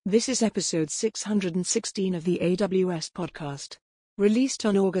This is episode 616 of the AWS podcast, released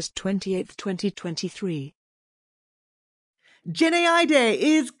on August 28, 2023. Gen AI Day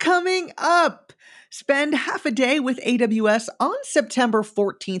is coming up. Spend half a day with AWS on September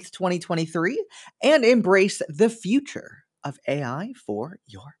 14th, 2023, and embrace the future of AI for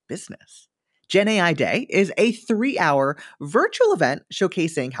your business. Gen AI Day is a 3-hour virtual event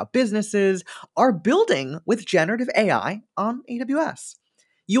showcasing how businesses are building with generative AI on AWS.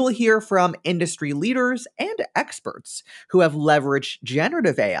 You will hear from industry leaders and experts who have leveraged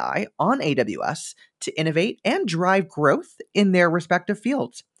generative AI on AWS to innovate and drive growth in their respective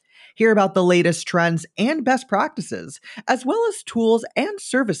fields. Hear about the latest trends and best practices, as well as tools and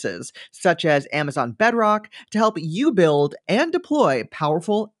services such as Amazon Bedrock to help you build and deploy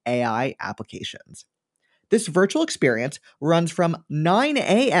powerful AI applications. This virtual experience runs from 9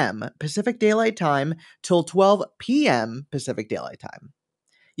 a.m. Pacific Daylight Time till 12 p.m. Pacific Daylight Time.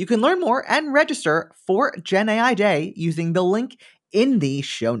 You can learn more and register for Gen AI Day using the link in the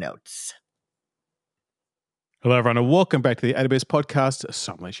show notes. Hello, everyone, and welcome back to the AWS podcast.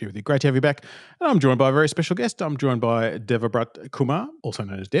 Sam here with you. Great to have you back. And I'm joined by a very special guest. I'm joined by Devabrat Kumar, also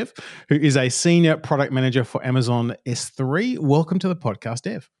known as Dev, who is a senior product manager for Amazon S3. Welcome to the podcast,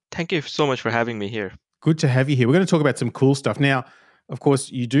 Dev. Thank you so much for having me here. Good to have you here. We're going to talk about some cool stuff. Now, of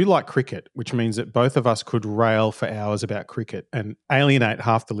course, you do like cricket, which means that both of us could rail for hours about cricket and alienate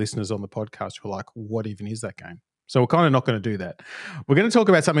half the listeners on the podcast who are like, what even is that game? So we're kind of not going to do that. We're going to talk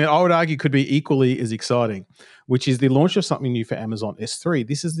about something that I would argue could be equally as exciting, which is the launch of something new for Amazon S3.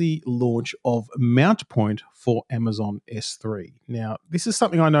 This is the launch of Mountpoint for Amazon S3. Now, this is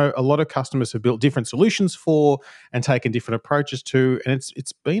something I know a lot of customers have built different solutions for and taken different approaches to, and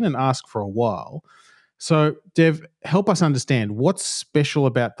it's been an ask for a while. So, Dev, help us understand what's special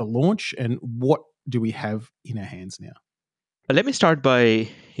about the launch and what do we have in our hands now? Let me start by,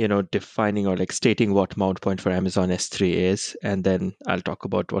 defining or stating what Mountpoint for Amazon S3 is, and then I'll talk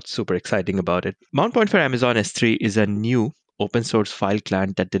about what's super exciting about it. Mountpoint for Amazon S3 is a new open source file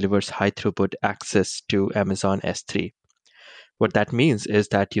client that delivers high throughput access to Amazon S3. What that means is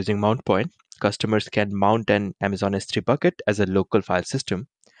that using Mountpoint, customers can mount an Amazon S3 bucket as a local file system.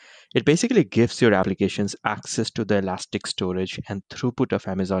 It basically gives your applications access to the elastic storage and throughput of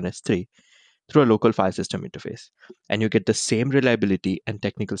Amazon S3 through a local file system interface. And you get the same reliability and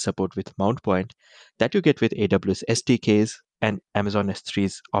technical support with Mountpoint that you get with AWS SDKs and Amazon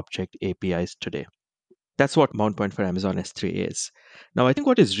S3's object APIs today. That's what Mountpoint for Amazon S3 is. Now, I think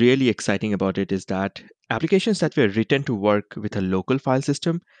what is really exciting about it is that applications that were written to work with a local file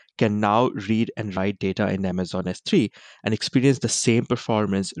system can now read and write data in Amazon S3 and experience the same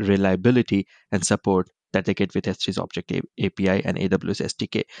performance, reliability, and support that they get with S3's Object API and AWS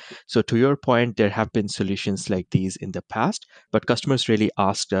SDK. So to your point, there have been solutions like these in the past, but customers really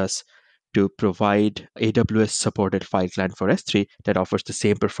asked us to provide AWS-supported file client for S3 that offers the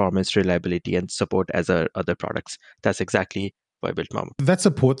same performance, reliability, and support as our other products. That's exactly why I built Mountpoint. That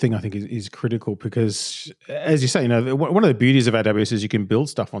support thing, I think, is critical because, as you say, one of the beauties of AWS is you can build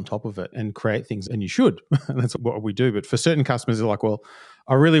stuff on top of it and create things, and you should. That's what we do. But for certain customers, they're like, well,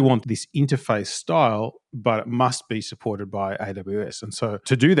 I really want this interface style, but it must be supported by AWS. And so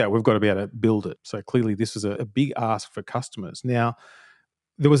to do that, we've got to be able to build it. So clearly, this is a big ask for customers. Now,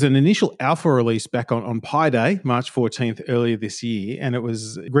 there was an initial alpha release back on Pi Day, March 14th, earlier this year, and it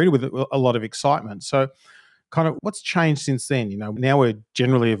was greeted with a lot of excitement. So kind of what's changed since then? Now we're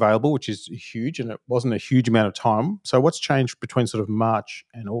generally available, which is huge, and it wasn't a huge amount of time. So what's changed between sort of March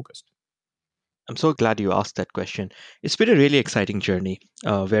and August? I'm so glad you asked that question. It's been a really exciting journey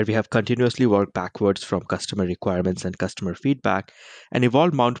where we have continuously worked backwards from customer requirements and customer feedback and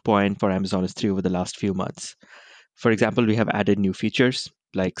evolved Mountpoint for Amazon S3 over the last few months. For example, we have added new features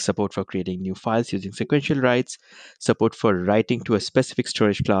like support for creating new files using sequential writes, support for writing to a specific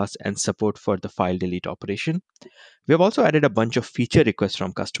storage class, and support for the file delete operation. We have also added a bunch of feature requests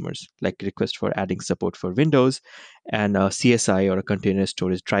from customers, like requests for adding support for Windows and a CSI or a container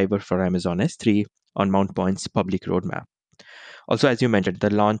storage driver for Amazon S3 on Mountpoint's public roadmap. Also, as you mentioned,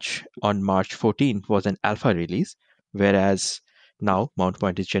 the launch on March 14 was an alpha release, whereas now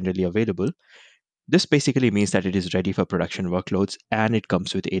Mountpoint is generally available. This basically means that it is ready for production workloads and it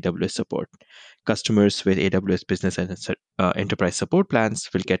comes with AWS support. Customers with AWS Business and Enterprise support plans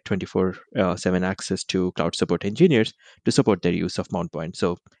will get 24/7 access to cloud support engineers to support their use of Mountpoint.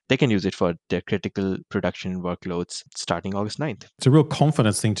 So they can use it for their critical production workloads starting August 9th. It's a real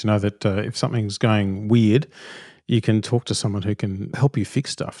confidence thing to know that if something's going weird, you can talk to someone who can help you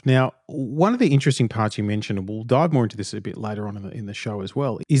fix stuff. Now, one of the interesting parts you mentioned, and we'll dive more into this a bit later on in the show as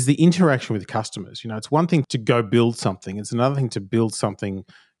well, is the interaction with customers. It's one thing to go build something. It's another thing to build something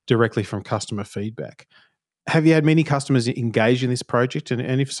directly from customer feedback. Have you had many customers engage in this project?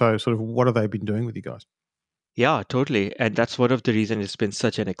 And if so, sort of what have they been doing with you guys? Yeah, totally. And that's one of the reasons it's been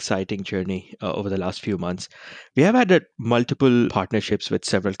such an exciting journey over the last few months. We have had multiple partnerships with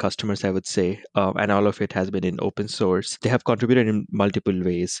several customers, I would say, and all of it has been in open source. They have contributed in multiple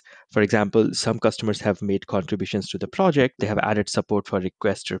ways. For example, some customers have made contributions to the project. They have added support for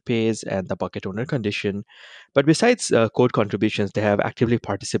requester pays and the bucket owner condition. But besides code contributions, they have actively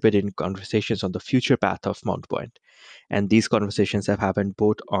participated in conversations on the future path of Mountpoint. And these conversations have happened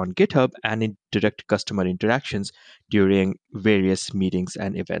both on GitHub and in direct customer interactions during various meetings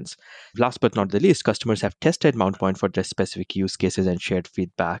and events. Last but not the least, customers have tested Mountpoint for their specific use cases and shared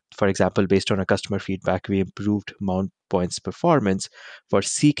feedback. For example, based on a customer feedback, we improved Mountpoint's performance for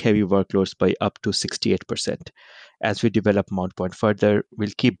seek heavy workloads by up to 68%. As we develop Mountpoint further, we'll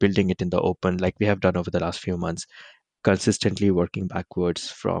keep building it in the open like we have done over the last few months, consistently working backwards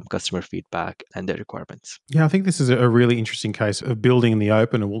from customer feedback and their requirements. Yeah, I think this is a really interesting case of building in the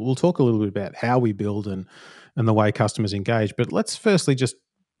open, and we'll talk a little bit about how we build and the way customers engage. But let's firstly just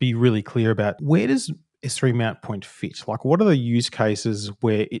be really clear about where does S3 Mountpoint fit? Like, what are the use cases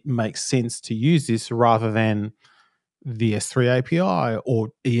where it makes sense to use this rather than the S3 API or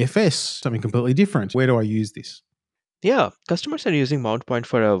EFS, something completely different? Where do I use this? Yeah, customers are using Mountpoint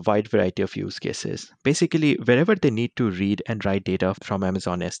for a wide variety of use cases. Basically, wherever they need to read and write data from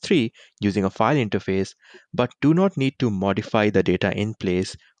Amazon S3 using a file interface, but do not need to modify the data in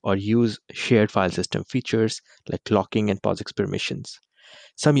place or use shared file system features like locking and POSIX permissions.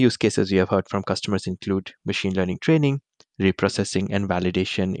 Some use cases we have heard from customers include machine learning training, reprocessing and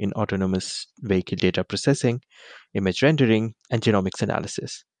validation in autonomous vehicle data processing, image rendering, and genomics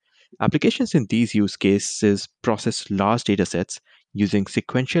analysis. Applications in these use cases process large datasets using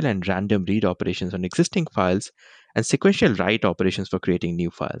sequential and random read operations on existing files and sequential write operations for creating new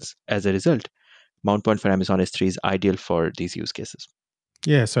files. As a result, Mountpoint for Amazon S3 is ideal for these use cases.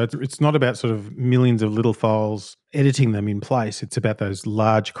 Yeah, so it's not about sort of millions of little files, editing them in place. It's about those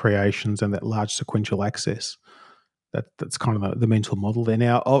large creations and that large sequential access. That's kind of the mental model there.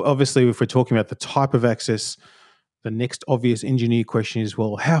 Now, obviously, if we're talking about the type of access, the next obvious engineer question is,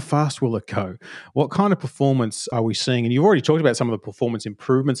 well, how fast will it go? What kind of performance are we seeing? And you've already talked about some of the performance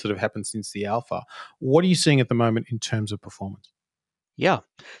improvements that have happened since the alpha. What are you seeing at the moment in terms of performance? Yeah,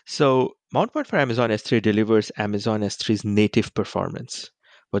 so Mountpoint for Amazon S3 delivers Amazon S3's native performance.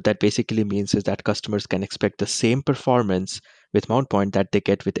 What that basically means is that customers can expect the same performance with Mountpoint that they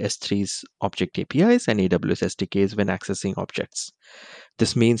get with S3's object APIs and AWS SDKs when accessing objects.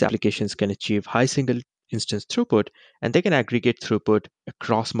 This means applications can achieve high single instance throughput and they can aggregate throughput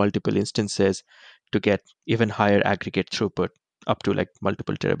across multiple instances to get even higher aggregate throughput up to like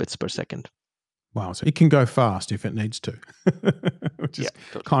multiple terabits per second. Wow, so it can go fast if it needs to, which is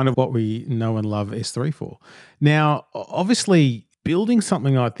Totally. kind of what we know and love S3 for. Now, obviously, building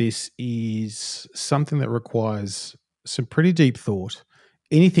something like this is something that requires some pretty deep thought.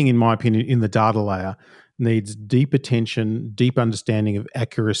 Anything, in my opinion, in the data layer needs deep attention, deep understanding of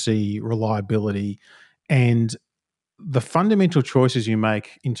accuracy, reliability, and the fundamental choices you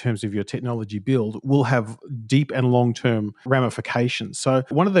make in terms of your technology build will have deep and long-term ramifications. So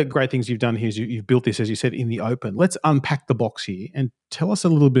one of the great things you've done here is you've built this, as you said, in the open. Let's unpack the box here and tell us a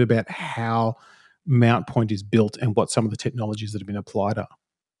little bit about how Mountpoint is built and what some of the technologies that have been applied are.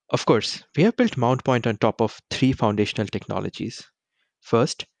 Of course, we have built Mountpoint on top of three foundational technologies.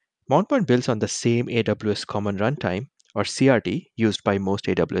 First, Mountpoint builds on the same AWS Common Runtime, or CRT, used by most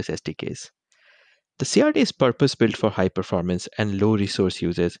AWS SDKs. The CRT is purpose built for high performance and low resource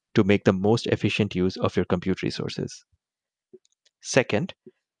uses to make the most efficient use of your compute resources. Second,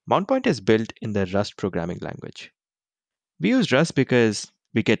 Mountpoint is built in the Rust programming language. We use Rust because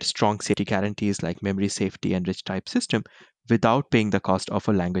we get strong safety guarantees like memory safety and rich type system without paying the cost of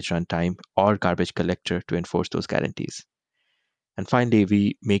a language runtime or garbage collector to enforce those guarantees. And finally,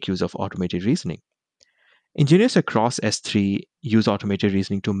 we make use of automated reasoning. Engineers across S3 use automated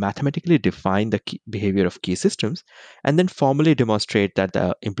reasoning to mathematically define the behavior of key systems and then formally demonstrate that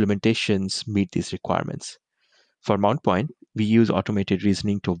the implementations meet these requirements. For Mountpoint, we use automated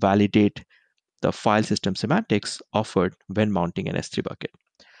reasoning to validate the file system semantics offered when mounting an S3 bucket.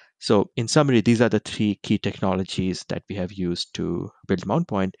 So, in summary, these are the three key technologies that we have used to build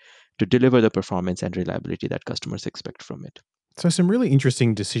Mountpoint to deliver the performance and reliability that customers expect from it. So some really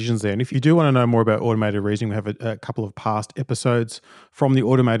interesting decisions there. And if you do want to know more about automated reasoning, we have a couple of past episodes from the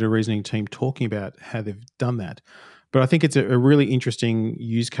automated reasoning team talking about how they've done that. But I think it's a really interesting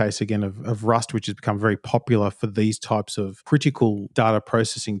use case, again, of Rust, which has become very popular for these types of critical data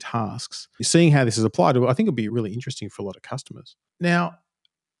processing tasks. Seeing how this is applied, I think it'll be really interesting for a lot of customers. Now,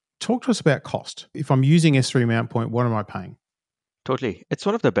 talk to us about cost. If I'm using S3 Mountpoint, what am I paying? Totally. It's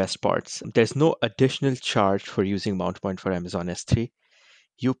one of the best parts. There's no additional charge for using Mountpoint for Amazon S3.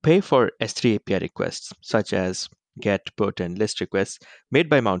 You pay for S3 API requests, such as get, put, and list requests made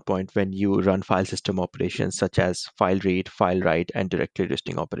by Mountpoint when you run file system operations such as file read, file write, and directory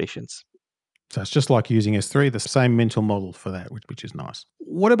listing operations. So it's just like using S3, the same mental model for that, which is nice.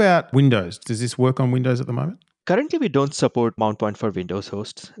 What about Windows? Does this work on Windows at the moment? Currently, we don't support Mountpoint for Windows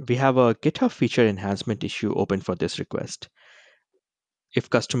hosts. We have a GitHub feature enhancement issue open for this request. If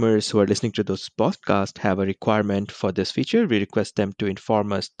customers who are listening to this podcast have a requirement for this feature, we request them to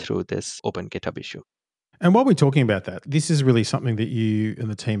inform us through this open GitHub issue. And while we're talking about that, this is really something that you and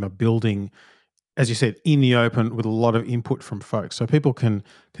the team are building, as you said, in the open with a lot of input from folks. So people can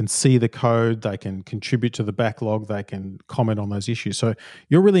see the code, they can contribute to the backlog, they can comment on those issues. So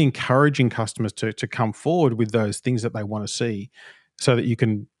you're really encouraging customers to come forward with those things that they want to see so that you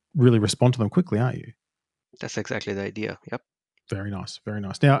can really respond to them quickly, aren't you? That's exactly the idea. Yep. Very nice, very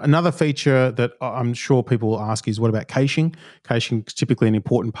nice. Now, another feature that I'm sure people will ask is what about caching? Caching is typically an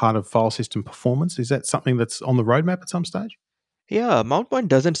important part of file system performance. Is that something that's on the roadmap at some stage? Yeah, Mountpoint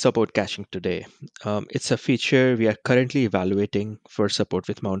doesn't support caching today. It's a feature we are currently evaluating for support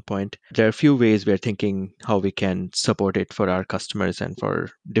with Mountpoint. There are a few ways we're thinking how we can support it for our customers and for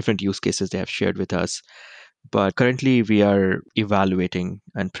different use cases they have shared with us. But currently, we are evaluating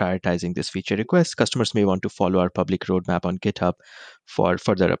and prioritizing this feature request. Customers may want to follow our public roadmap on GitHub for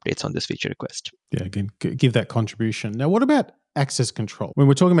further updates on this feature request. Yeah, again, give that contribution. Now, what about access control? When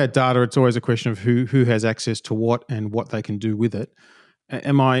we're talking about data, it's always a question of who has access to what and what they can do with it.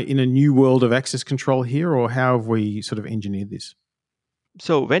 Am I in a new world of access control here, or how have we sort of engineered this?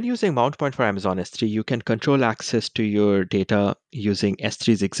 So when using Mountpoint for Amazon S3, you can control access to your data using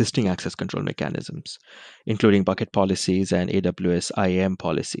S3's existing access control mechanisms, including bucket policies and AWS IAM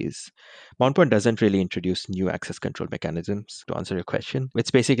policies. Mountpoint doesn't really introduce new access control mechanisms, to answer your question.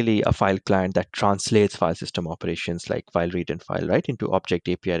 It's basically a file client that translates file system operations like file read and file write into object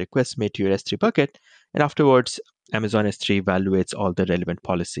API requests made to your S3 bucket. And afterwards, Amazon S3 evaluates all the relevant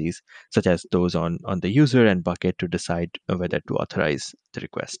policies, such as those on the user and bucket, to decide whether to authorize the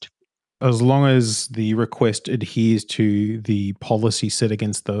request. As long as the request adheres to the policy set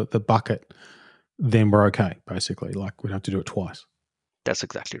against the bucket, then we're okay, basically. Like we don't have to do it twice. That's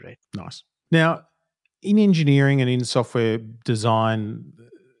exactly right. Nice. Now, in engineering and in software design,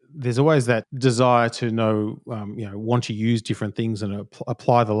 there's always that desire to know, want to use different things and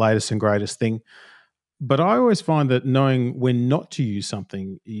apply the latest and greatest thing. But I always find that knowing when not to use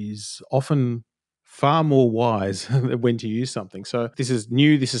something is often far more wise than when to use something. So this is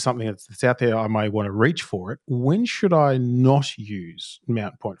new. This is something that's out there. I may want to reach for it. When should I not use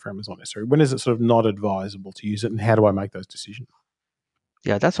Mountpoint for Amazon S3? When is it sort of not advisable to use it, and how do I make those decisions?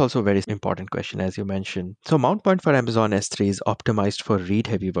 Yeah, that's also a very important question, as you mentioned. So Mountpoint for Amazon S3 is optimized for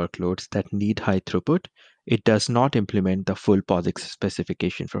read-heavy workloads that need high throughput. It does not implement the full POSIX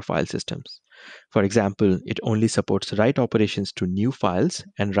specification for file systems. For example, it only supports write operations to new files,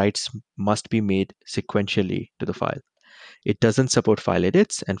 and writes must be made sequentially to the file. It doesn't support file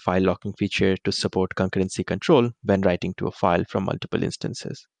edits and file locking feature to support concurrency control when writing to a file from multiple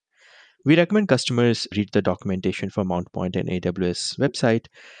instances. We recommend customers read the documentation for Mountpoint and AWS website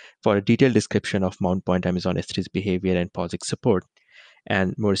for a detailed description of Mountpoint Amazon S3's behavior and POSIX support.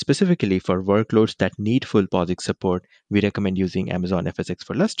 And more specifically, for workloads that need full POSIX support, we recommend using Amazon FSx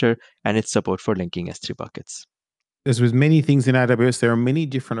for Lustre and its support for linking S3 buckets. As with many things in AWS, there are many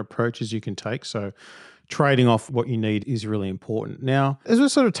different approaches you can take. So trading off what you need is really important. Now, as we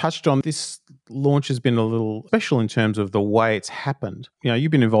sort of touched on, this launch has been a little special in terms of the way it's happened.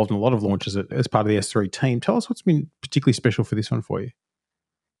 You've been involved in a lot of launches as part of the S3 team. Tell us what's been particularly special for this one for you.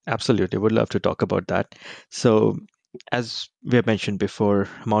 Absolutely. Would love to talk about that. So, as we have mentioned before,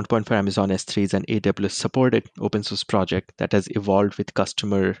 Mountpoint for Amazon S3 is an AWS supported open source project that has evolved with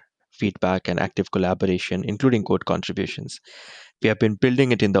customer feedback and active collaboration, including code contributions. We have been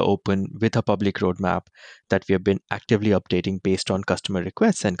building it in the open with a public roadmap that we have been actively updating based on customer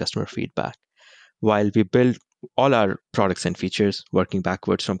requests and customer feedback. While we build all our products and features working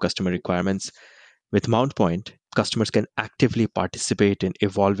backwards from customer requirements, with Mountpoint, customers can actively participate in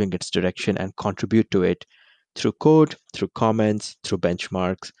evolving its direction and contribute to it through code, through comments, through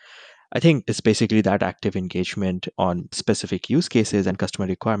benchmarks. I think it's basically that active engagement on specific use cases and customer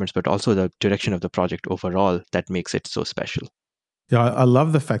requirements, but also the direction of the project overall that makes it so special. Yeah, I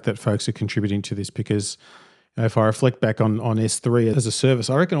love the fact that folks are contributing to this because if I reflect back on S3 as a service,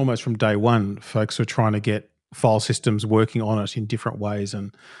 I reckon almost from day one, folks were trying to get file systems working on it in different ways.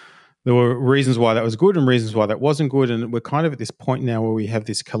 And there were reasons why that was good and reasons why that wasn't good. And we're kind of at this point now where we have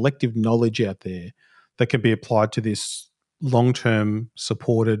this collective knowledge out there that can be applied to this long-term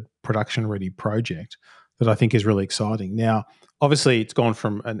supported production-ready project that I think is really exciting. Now, obviously, it's gone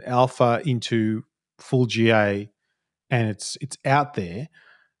from an alpha into full GA and it's out there,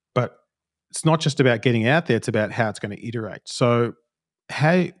 but it's not just about getting out there, it's about how it's going to iterate. So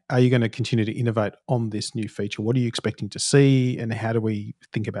how are you going to continue to innovate on this new feature? What are you expecting to see and how do we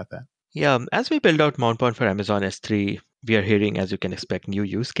think about that? Yeah, as we build out Mountpoint for Amazon S3, we are hearing, as you can expect, new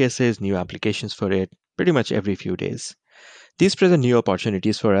use cases, new applications for it pretty much every few days. These present new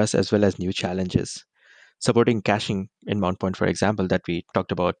opportunities for us as well as new challenges. Supporting caching in Mountpoint, for example, that we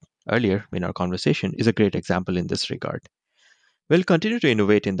talked about earlier in our conversation, is a great example in this regard. We'll continue to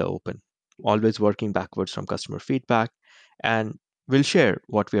innovate in the open, always working backwards from customer feedback, and we'll share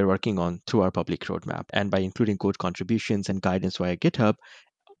what we are working on through our public roadmap and by including code contributions and guidance via GitHub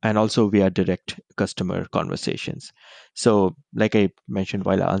and also via direct customer conversations. So, like I mentioned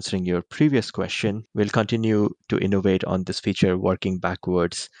while answering your previous question, we'll continue to innovate on this feature working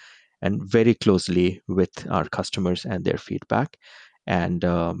backwards and very closely with our customers and their feedback. And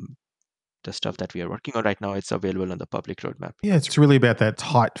the stuff that we are working on right now, it's available on the public roadmap. Yeah, it's really about that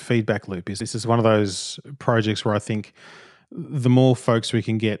tight feedback loop. This is one of those projects where I think the more folks we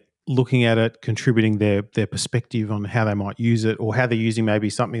can get looking at it, contributing their perspective on how they might use it or how they're using maybe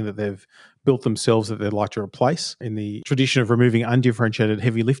something that they've built themselves that they'd like to replace. In the tradition of removing undifferentiated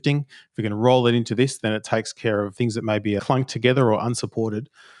heavy lifting, if we can roll it into this, then it takes care of things that maybe are clunked together or unsupported.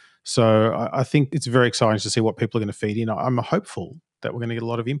 So I think it's very exciting to see what people are going to feed in. I'm hopeful that we're going to get a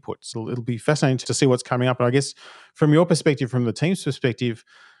lot of input. So it'll be fascinating to see what's coming up. And I guess from your perspective, from the team's perspective,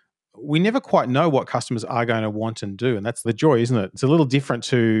 we never quite know what customers are going to want and do. And that's the joy, isn't it? It's a little different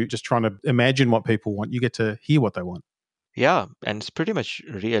to just trying to imagine what people want. You get to hear what they want. Yeah, and it's pretty much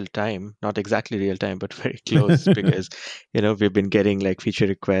real time, not exactly real time, but very close because, we've been getting like feature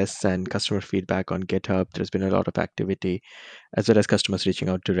requests and customer feedback on GitHub. There's been a lot of activity as well as customers reaching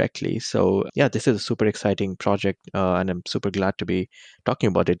out directly. So yeah, this is a super exciting project and I'm super glad to be talking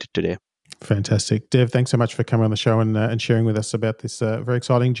about it today. Fantastic. Dev, thanks so much for coming on the show and sharing with us about this very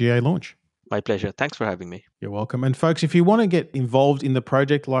exciting GA launch. My pleasure. Thanks for having me. You're welcome. And folks, if you want to get involved in the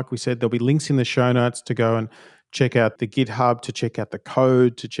project, like we said, there'll be links in the show notes to go and check out the GitHub, to check out the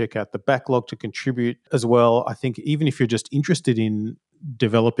code, to check out the backlog, to contribute as well. I think even if you're just interested in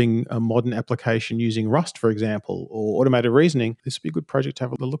developing a modern application using Rust, for example, or automated reasoning, this would be a good project to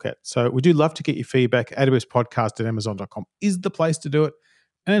have a look at. So we do love to get your feedback. AWSpodcast@amazon.com is the place to do it.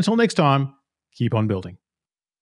 And until next time, keep on building.